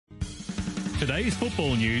Today's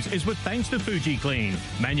football news is with thanks to Fuji Clean,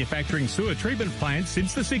 manufacturing sewer treatment plants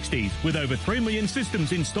since the 60s with over 3 million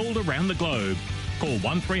systems installed around the globe. Call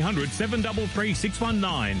 1300 733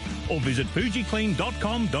 619 or visit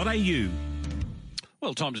fujiclean.com.au.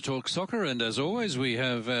 Well, time to talk soccer, and as always, we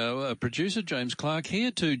have our producer, James Clark, here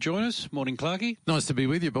to join us. Morning, Clarkie. Nice to be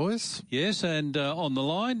with you, boys. Yes, and on the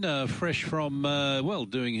line, fresh from,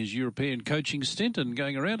 doing his European coaching stint and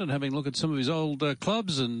going around and having a look at some of his old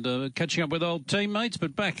clubs and catching up with old teammates,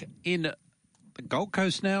 but back in the Gold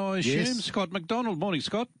Coast now, I assume. Yes. Scott McDonald. Morning,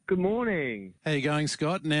 Scott. Good morning. How you going,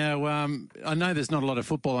 Scott? Now, I know there's not a lot of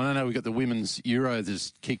football. I know we've got the Women's Euro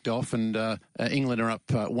that's kicked off, and England are up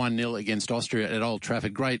 1-0 against Austria at Old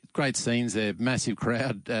Trafford. Great scenes there. Massive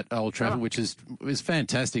crowd at Old Trafford, which is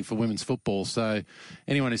fantastic for women's football. So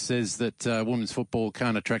anyone who says that women's football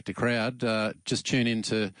can't attract a crowd, just tune in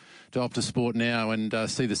to Optus Sport now and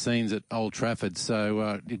see the scenes at Old Trafford.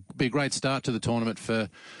 So it'd be a great start to the tournament for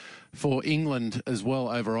England as well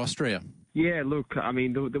over Austria. Yeah, look, I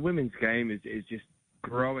mean, the women's game is just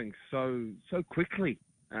growing so quickly,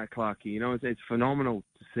 Clarkie. You know, it's phenomenal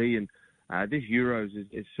to see, and this Euros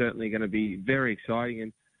is certainly going to be very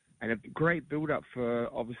exciting and a great build-up for,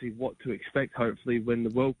 obviously, what to expect, hopefully, when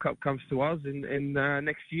the World Cup comes to us in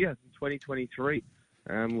next year, in 2023.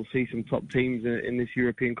 We'll see some top teams in this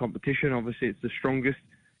European competition. Obviously, it's the strongest,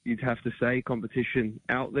 you'd have to say, competition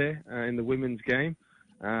out there in the women's game.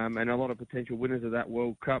 And a lot of potential winners of that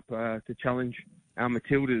World Cup to challenge our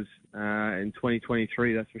Matildas in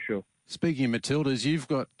 2023, that's for sure. Speaking of Matildas,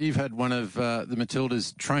 you've had one of the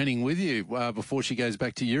Matildas training with you before she goes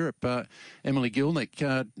back to Europe, Emily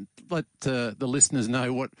Gilnick. Let the listeners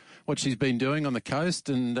know what she's been doing on the coast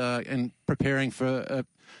and preparing for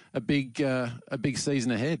a big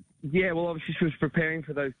season ahead. Yeah, well, obviously she was preparing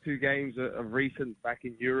for those two games of recent back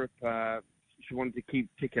in Europe. She wanted to keep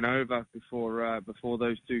ticking over before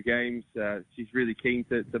those two games. She's really keen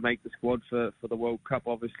to make the squad for the World Cup,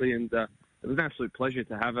 obviously, and it was an absolute pleasure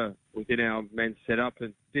to have her within our men's setup,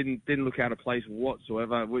 and didn't look out of place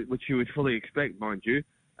whatsoever, which you would fully expect, mind you.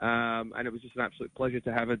 And it was just an absolute pleasure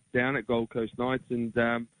to have her down at Gold Coast Knights,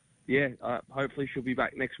 and hopefully she'll be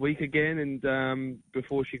back next week again, and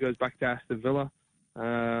before she goes back to Aston Villa.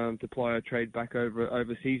 To ply her trade back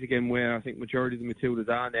overseas again, where I think majority of the Matildas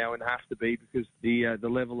are now and have to be, because the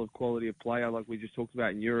level of quality of player, like we just talked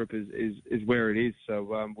about in Europe, is where it is.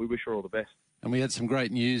 So we wish her all the best. And we had some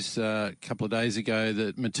great news a couple of days ago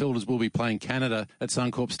that Matildas will be playing Canada at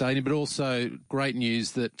Suncorp Stadium, but also great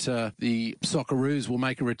news that the Socceroos will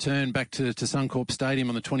make a return back to Suncorp Stadium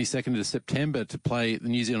on the 22nd of September to play the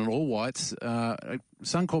New Zealand All Whites.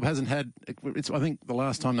 Suncorp hasn't had, I think the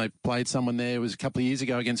last time they played someone there was a couple of years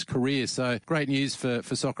ago against Korea. So great news for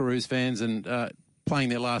Socceroos fans, and playing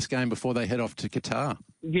their last game before they head off to Qatar.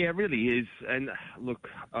 Yeah, it really is. And look,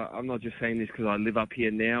 I'm not just saying this because I live up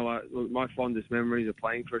here now. Look, my fondest memories of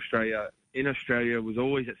playing for Australia in Australia was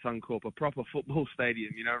always at Suncorp, a proper football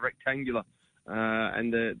stadium, rectangular,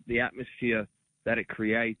 and the atmosphere that it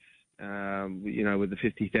creates, with the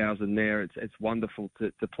 50,000 there, it's wonderful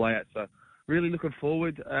to play at. So really looking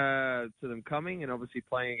forward to them coming and obviously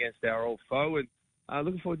playing against our old foe, and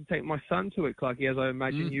looking forward to taking my son to it, Clarky, as I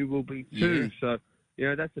imagine you will be too. Yeah. So,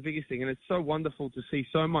 that's the biggest thing. And it's so wonderful to see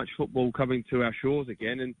so much football coming to our shores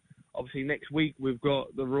again. And obviously next week we've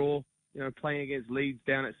got the Raw, playing against Leeds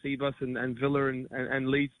down at Seabus, and Villa and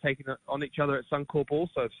Leeds taking on each other at Suncorp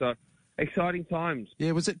also. So exciting times.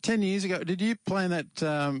 Yeah, was it 10 years ago? Did you play in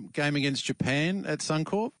that game against Japan at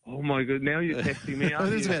Suncorp? Oh, my God. Now you're testing me. It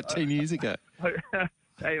was about 10 years ago.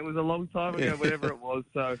 Hey, it was a long time ago, whatever it was,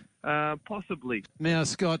 so possibly. Now,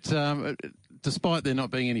 Scott, despite there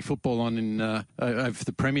not being any football on in over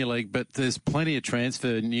the Premier League, but there's plenty of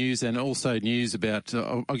transfer news, and also news about,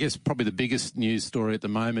 I guess probably the biggest news story at the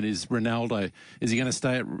moment is Ronaldo. Is he going to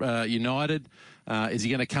stay at United? Is he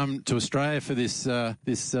going to come to Australia for this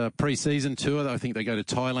pre-season tour? I think they go to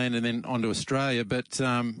Thailand and then on to Australia. But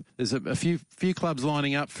there's a few clubs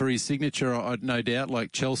lining up for his signature, no doubt,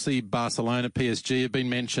 like Chelsea, Barcelona, PSG have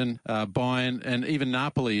been mentioned, Bayern, and even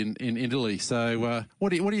Napoli in Italy. So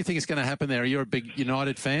what do you think is going to happen there? You're a big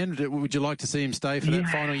United fan. Would you like to see him stay for that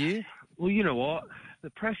final year? Well, you know what? The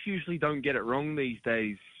press usually don't get it wrong these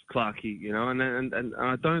days, Clarky, and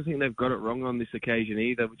I don't think they've got it wrong on this occasion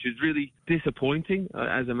either, which is really disappointing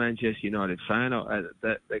as a Manchester United fan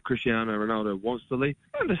that Cristiano Ronaldo wants to leave.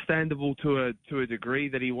 Understandable to a degree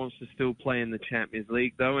that he wants to still play in the Champions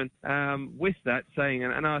League, though, and with that saying,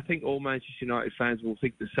 and I think all Manchester United fans will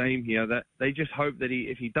think the same here, that they just hope that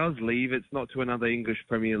if he does leave, it's not to another English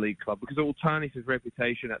Premier League club, because it will tarnish his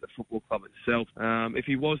reputation at the football club itself. If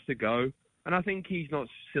he was to go, And I think he's not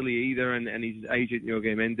silly either, and his agent,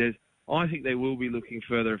 Jorge Mendes, I think they will be looking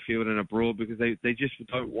further afield and abroad because they just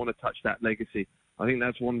don't want to touch that legacy. I think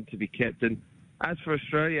that's one to be kept. And as for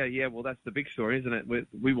Australia, yeah, well, that's the big story, isn't it?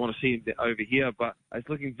 We want to see him over here, but it's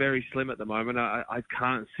looking very slim at the moment. I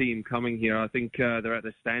can't see him coming here. I think they're at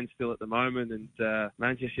a standstill at the moment, and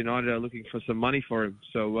Manchester United are looking for some money for him.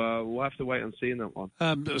 So we'll have to wait and see in that one.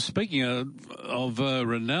 Speaking of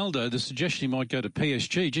Ronaldo, the suggestion he might go to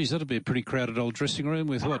PSG, geez, that'd be a pretty crowded old dressing room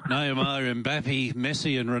with, Neymar, Mbappe,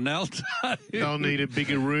 Messi and Ronaldo. They'll need a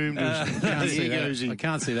bigger room. I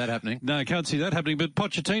can't see that happening. No, I can't see that happening. But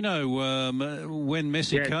Pochettino, when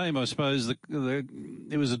Messi came, I suppose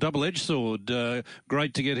it was a double-edged sword.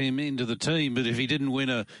 Great to get him into the team, but if he didn't win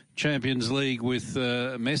a Champions League with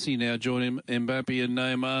Messi now joining Mbappe and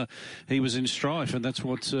Neymar, he was in strife, and that's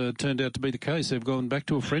what's turned out to be the case. They've gone back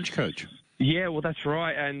to a French coach. Yeah, well, that's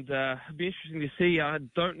right, and it'd be interesting to see. I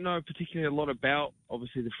don't know particularly a lot about,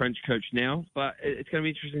 obviously, the French coach now, but it's going to be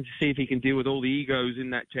interesting to see if he can deal with all the egos in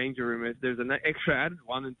that changing room. If there's an extra added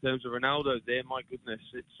one in terms of Ronaldo there, my goodness,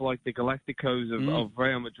 it's like the Galacticos of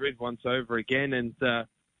Real Madrid once over again, and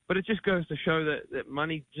but it just goes to show that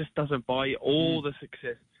money just doesn't buy you all the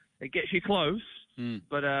success. It gets you close,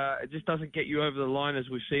 but it just doesn't get you over the line, as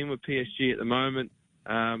we've seen with PSG at the moment.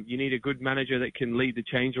 You need a good manager that can lead the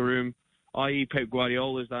changing room, i.e. Pep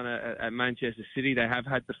Guardiola's done at Manchester City. They have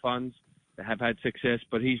had the funds, they have had success,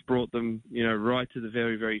 but he's brought them, right to the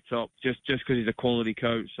very, very top just because he's a quality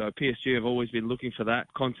coach. So PSG have always been looking for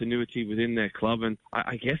that continuity within their club, and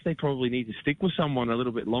I guess they probably need to stick with someone a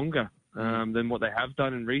little bit longer than what they have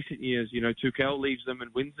done in recent years. Tuchel leaves them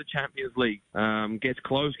and wins the Champions League, gets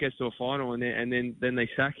close, gets to a final, and then they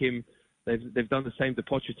sack him. They've done the same to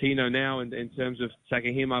Pochettino now in terms of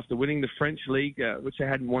sacking him after winning the French League, which they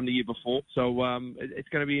hadn't won the year before. So it's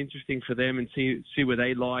going to be interesting for them and see where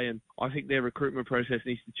they lie. And I think their recruitment process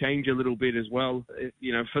needs to change a little bit as well.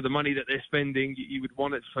 For the money that they're spending, you would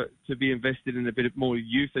want it to be invested in a bit more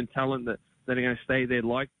youth and talent that are going to stay there,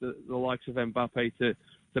 like the likes of Mbappe,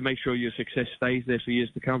 to make sure your success stays there for years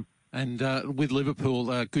to come. And with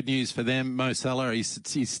Liverpool, good news for them. Mo Salah,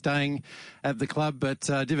 he's staying at the club, but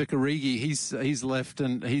Divock Origi, he's left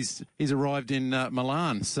and he's arrived in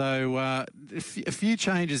Milan. So a few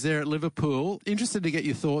changes there at Liverpool. Interested to get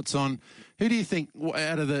your thoughts on who do you think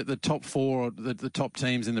out of the top four, or the top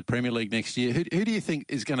teams in the Premier League next year, who do you think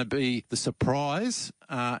is going to be the surprise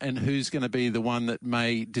and who's going to be the one that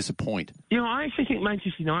may disappoint? I actually think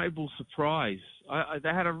Manchester United will surprise. They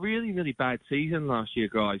had a really, really bad season last year,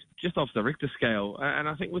 guys, just off the Richter scale. And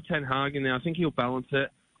I think with Ten Hag in there, I think he'll balance it.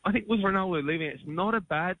 I think with Ronaldo leaving, it's not a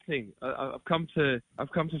bad thing. I've come to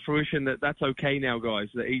fruition that's okay now, guys,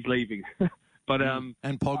 that he's leaving. But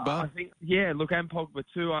and Pogba, I think, and Pogba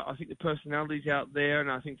too. I think the personality's out there,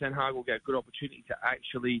 and I think Ten Hag will get a good opportunity to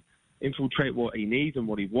actually infiltrate what he needs and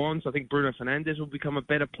what he wants. I think Bruno Fernandes will become a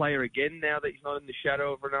better player again now that he's not in the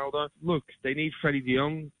shadow of Ronaldo. Look, they need Freddie de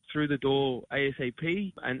Jong through the door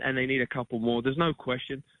ASAP, and they need a couple more. There's no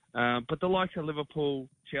question. But the likes of Liverpool,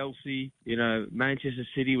 Chelsea, Manchester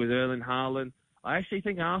City with Erling Haaland, I actually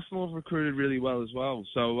think Arsenal have recruited really well as well.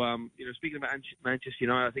 So, speaking about Manchester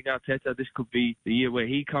United, I think Arteta, this could be the year where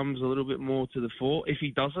he comes a little bit more to the fore. If he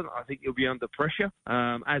doesn't, I think he'll be under pressure.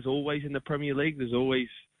 As always in the Premier League, there's always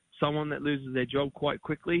someone that loses their job quite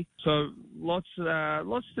quickly. So lots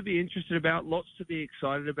to be interested about, lots to be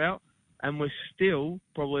excited about. And we're still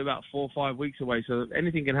probably about 4 or 5 weeks away. So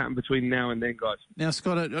anything can happen between now and then, guys. Now,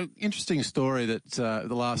 Scott, an interesting story that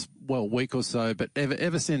the last, week or so, but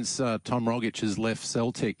ever since Tom Rogic has left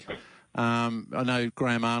Celtic, I know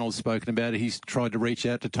Graham Arnold's spoken about it. He's tried to reach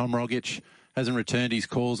out to Tom Rogic, hasn't returned his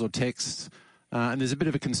calls or texts. And there's a bit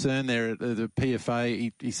of a concern there at the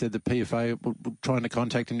PFA. He said the PFA were trying to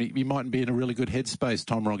contact him. He mightn't be in a really good headspace,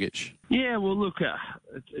 Tom Rogic. Yeah, well, look,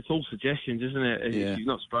 it's all suggestions, isn't it? Yeah. If you've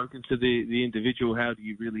not spoken to the individual, how do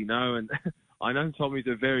you really know? And I know Tommy's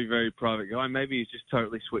a very, very private guy. Maybe he's just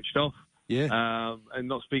totally switched off. Yeah. And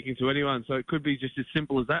not speaking to anyone. So it could be just as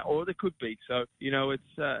simple as that, or there could be. So,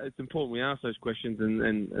 it's important we ask those questions,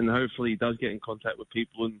 and hopefully he does get in contact with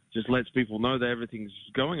people and just lets people know that everything's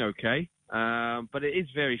going okay. But it is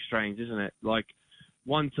very strange, isn't it? Like,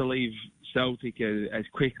 one, to leave Celtic as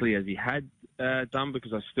quickly as he had done,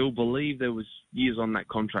 because I still believe there was years on that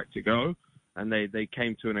contract to go, and they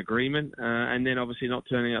came to an agreement. And then obviously not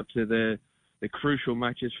turning up to the crucial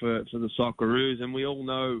matches for the Socceroos. And we all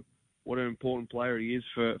know what an important player he is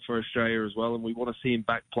for Australia as well, and we want to see him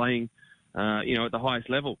back playing, at the highest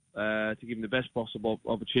level to give him the best possible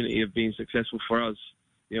opportunity of being successful for us,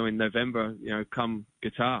 in November, come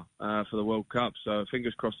Qatar for the World Cup. So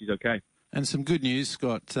fingers crossed he's okay. And some good news,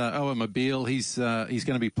 Scott. Owen Mobile, he's going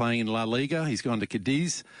to be playing in La Liga. He's gone to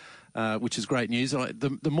Cadiz, which is great news.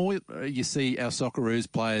 The more you see our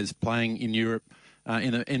Socceroos players playing in Europe,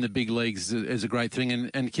 in the big leagues, is a great thing.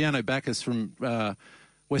 And Keanu Bacchus from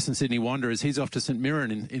Western Sydney Wanderers, he's off to St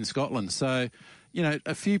Mirren in Scotland. So, you know,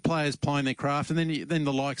 a few players playing their craft, and then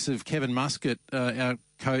the likes of Kevin Muscat, our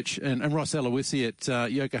coach, and Ross Aloisi at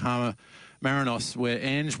Yokohama Marinos, where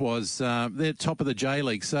Ange was, they're top of the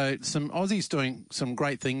J-League. So some Aussies doing some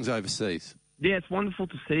great things overseas. Yeah, it's wonderful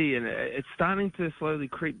to see, and it's starting to slowly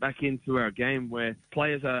creep back into our game where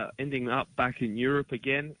players are ending up back in Europe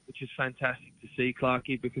again, which is fantastic to see,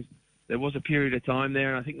 Clarkie, because there was a period of time there,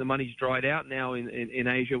 and I think the money's dried out now in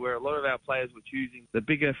Asia, where a lot of our players were choosing the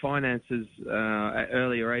bigger finances at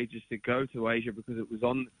earlier ages to go to Asia because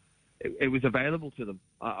it was available to them.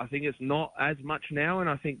 I think it's not as much now, and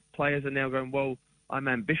I think players are now going, well, I'm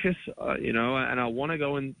ambitious, and I want to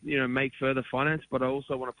go and, make further finance, but I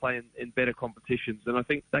also want to play in better competitions. And I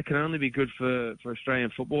think that can only be good for Australian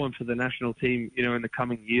football and for the national team, in the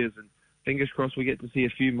coming years. And fingers crossed we get to see a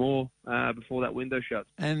few more before that window shuts.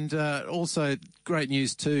 And also great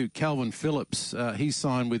news too, Calvin Phillips, he's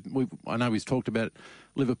signed with, I know we've talked about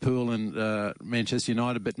Liverpool and Manchester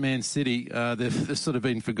United, but Man City, they've sort of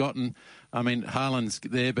been forgotten. I mean, Haaland's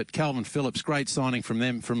there, but Calvin Phillips, great signing from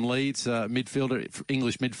them, from Leeds,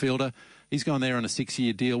 English midfielder. He's gone there on a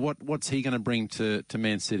 6-year deal. What's he going to bring to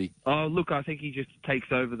Man City? Oh, look, I think he just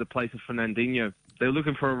takes over the place of Fernandinho. They're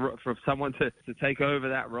looking for someone to take over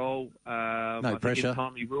that role. No pressure. In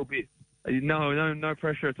time he will be. No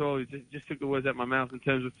pressure at all. Just took the words out of my mouth in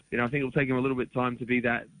terms of, I think it'll take him a little bit of time to be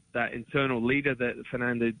that internal leader that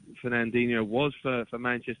Fernandinho was for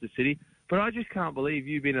Manchester City. But I just can't believe,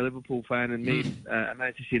 you being a Liverpool fan and me a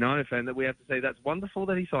Manchester United fan, that we have to say that's wonderful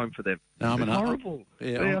that he signed for them. No, it's horrible.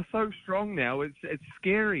 They are so strong now. It's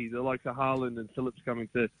scary, the likes of Haaland and Phillips coming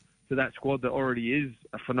to that squad that already is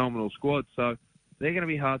a phenomenal squad. So they're going to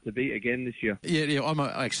be hard to beat again this year. Yeah. I'm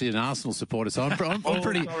actually an Arsenal supporter, so I'm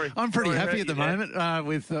pretty happy at the moment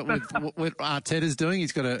with what Arteta's doing.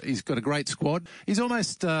 He's got a great squad. He's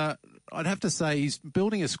almost, I'd have to say, he's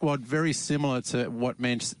building a squad very similar to what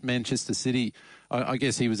Manchester City. I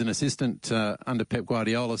guess he was an assistant under Pep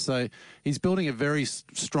Guardiola, so he's building a very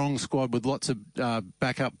strong squad with lots of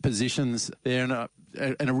backup positions there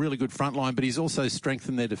and a really good front line. But he's also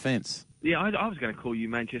strengthened their defence. Yeah, I was going to call you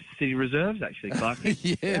Manchester City reserves, actually, Clark.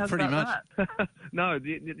 Yeah, pretty much. No,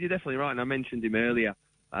 you're definitely right, and I mentioned him earlier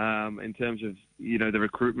in terms of the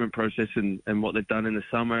recruitment process and what they've done in the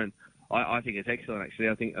summer. And I think it's excellent, actually.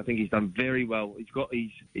 I think he's done very well. He's got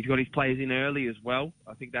his players in early as well.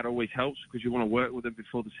 I think that always helps because you want to work with them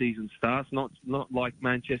before the season starts. Not like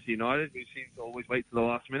Manchester United, who seem to always wait to the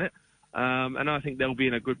last minute. And I think they'll be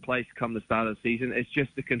in a good place come the start of the season. It's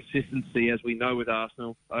just the consistency, as we know with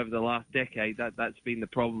Arsenal over the last decade, that's been the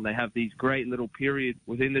problem. They have these great little periods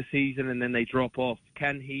within the season and then they drop off.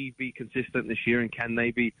 Can he be consistent this year, and can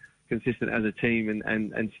they be consistent as a team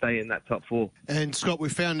and stay in that top four? And Scott, we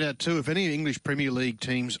found out too, if any English Premier League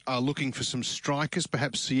teams are looking for some strikers,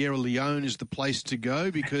 perhaps Sierra Leone is the place to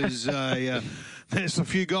go, because there's a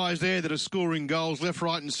few guys there that are scoring goals left,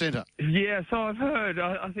 right and centre. Yeah, so I've heard.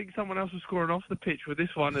 I think someone else was scoring off the pitch with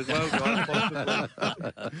this one as well, guys.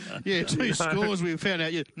 Yeah, two scores we found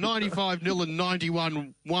out. Yeah, 95-0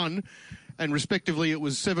 and 91-1. And respectively, it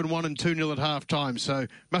was 7-1 and 2-0 at half-time. So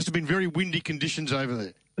must have been very windy conditions over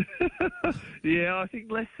there. Yeah, I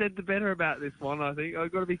think less said the better about this one. I think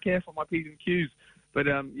I've got to be careful my P's and Q's. But,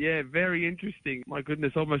 yeah, very interesting. My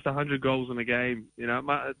goodness, almost 100 goals in a game.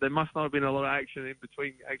 There must not have been a lot of action in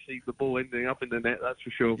between actually the ball ending up in the net, that's for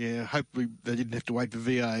sure. Yeah, hopefully they didn't have to wait for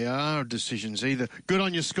VAR decisions either. Good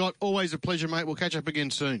on you, Scott. Always a pleasure, mate. We'll catch up again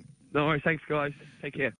soon. No worries. Thanks, guys. Take care.